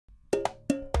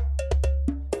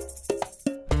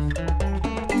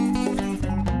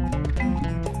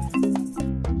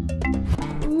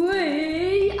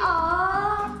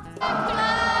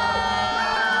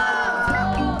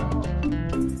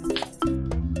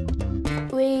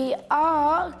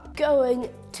are going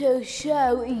to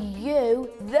show you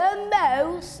the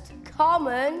most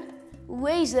common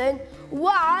reason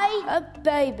why a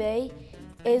baby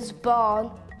is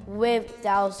born with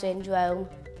Down syndrome.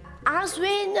 As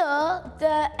we know,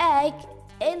 the egg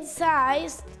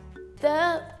inside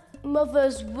the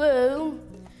mother's womb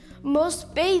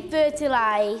must be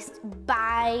fertilized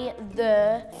by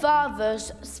the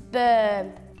father's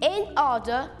sperm in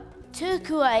order to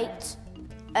create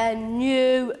a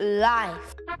new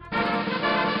life.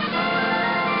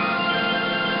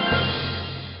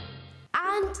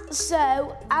 And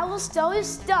so our story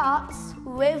starts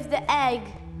with the egg.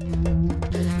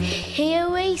 Here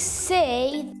we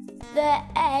see the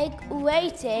egg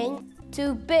waiting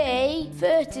to be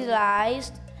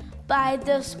fertilized by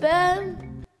the sperm.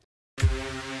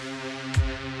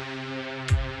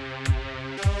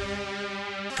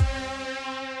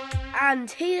 And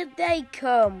here they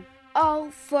come,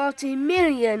 all 40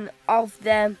 million of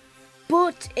them.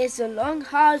 But it's a long,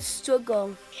 hard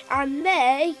struggle, and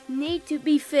they need to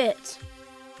be fit.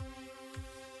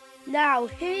 Now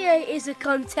here is a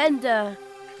contender,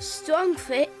 strong,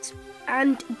 fit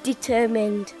and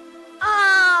determined.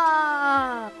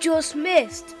 Ah! Just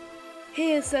missed.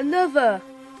 Here's another,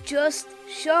 just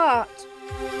short.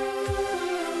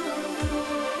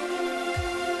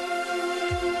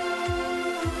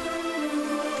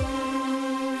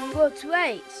 But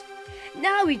wait,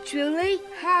 now we truly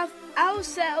have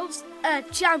ourselves a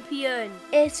champion.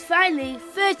 It's finally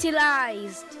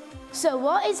fertilized. So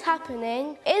what is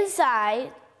happening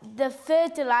inside the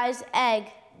fertilized egg?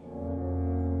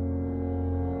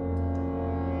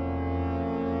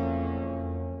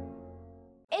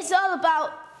 It's all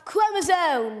about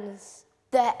chromosomes.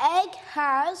 The egg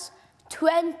has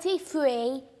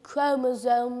 23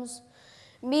 chromosomes.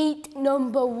 Meet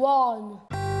number 1.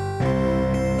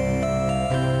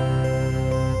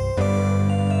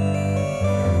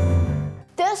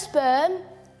 The sperm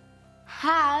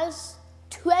has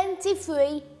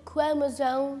 23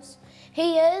 chromosomes.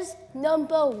 Here's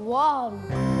number 1.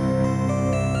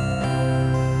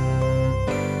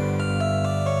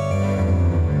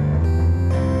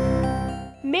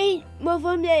 Meet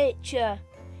Mother Nature.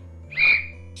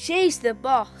 She's the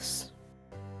boss.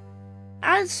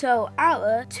 And so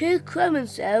our 2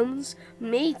 chromosomes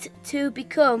meet to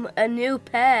become a new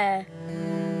pair.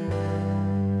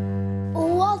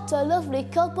 What a lovely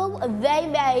couple they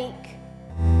make.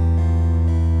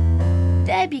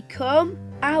 They become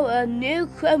our new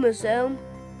chromosome,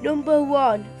 number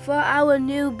 1, for our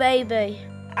new baby.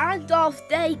 And off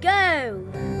they go.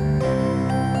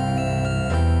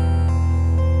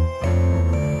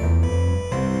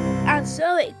 And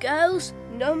so it goes,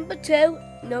 number 2,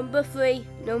 number 3,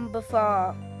 number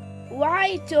 4.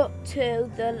 Right up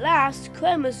to the last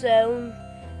chromosome,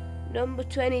 number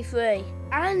 23.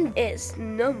 And it's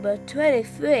number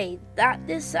 23 that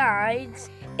decides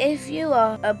if you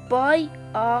are a boy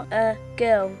or a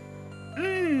girl.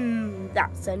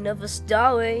 That's another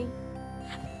story.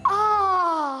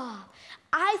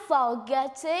 I'm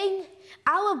forgetting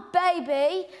our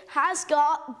baby has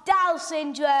got Down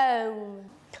syndrome.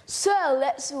 So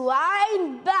let's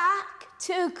wind back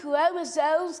to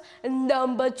chromosomes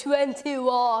number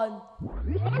 21.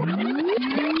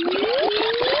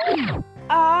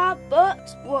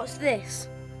 But what's this?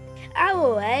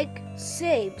 Our egg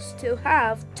seems to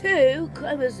have 2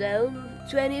 chromosome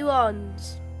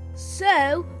 21s.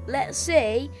 So let's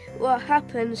see what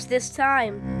happens this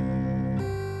time.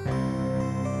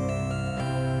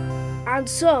 And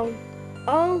so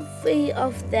all 3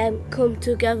 of them come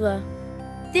together.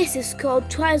 This is called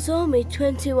Trisomy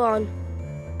 21.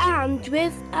 And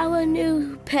with our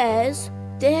new pairs,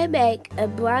 they make a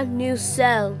brand new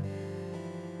cell.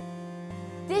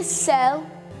 This cell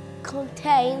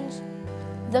contains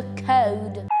the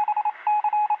code,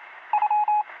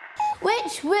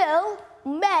 which will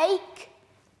make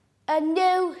a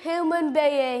new human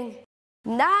being.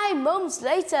 9 months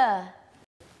later,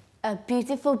 a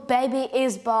beautiful baby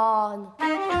is born.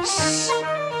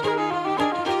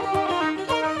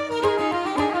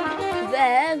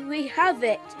 There we have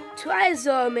it,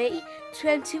 Trisomy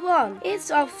 21. It's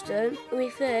often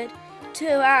referred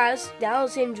to as Down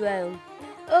syndrome.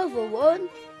 Over 1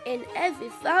 in every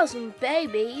 1,000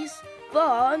 babies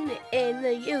born in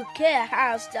the UK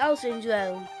has Down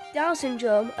syndrome. Down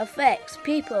syndrome affects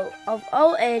people of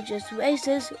all ages,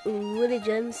 races,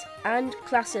 religions and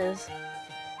classes.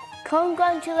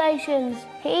 Congratulations,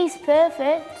 he's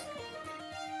perfect.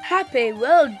 Happy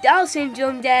World Down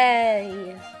Syndrome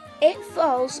Day! It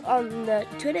falls on the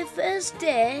 21st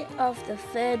day of the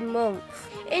 3rd month.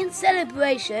 In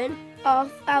celebration,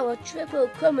 of our triple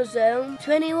chromosome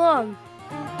 21.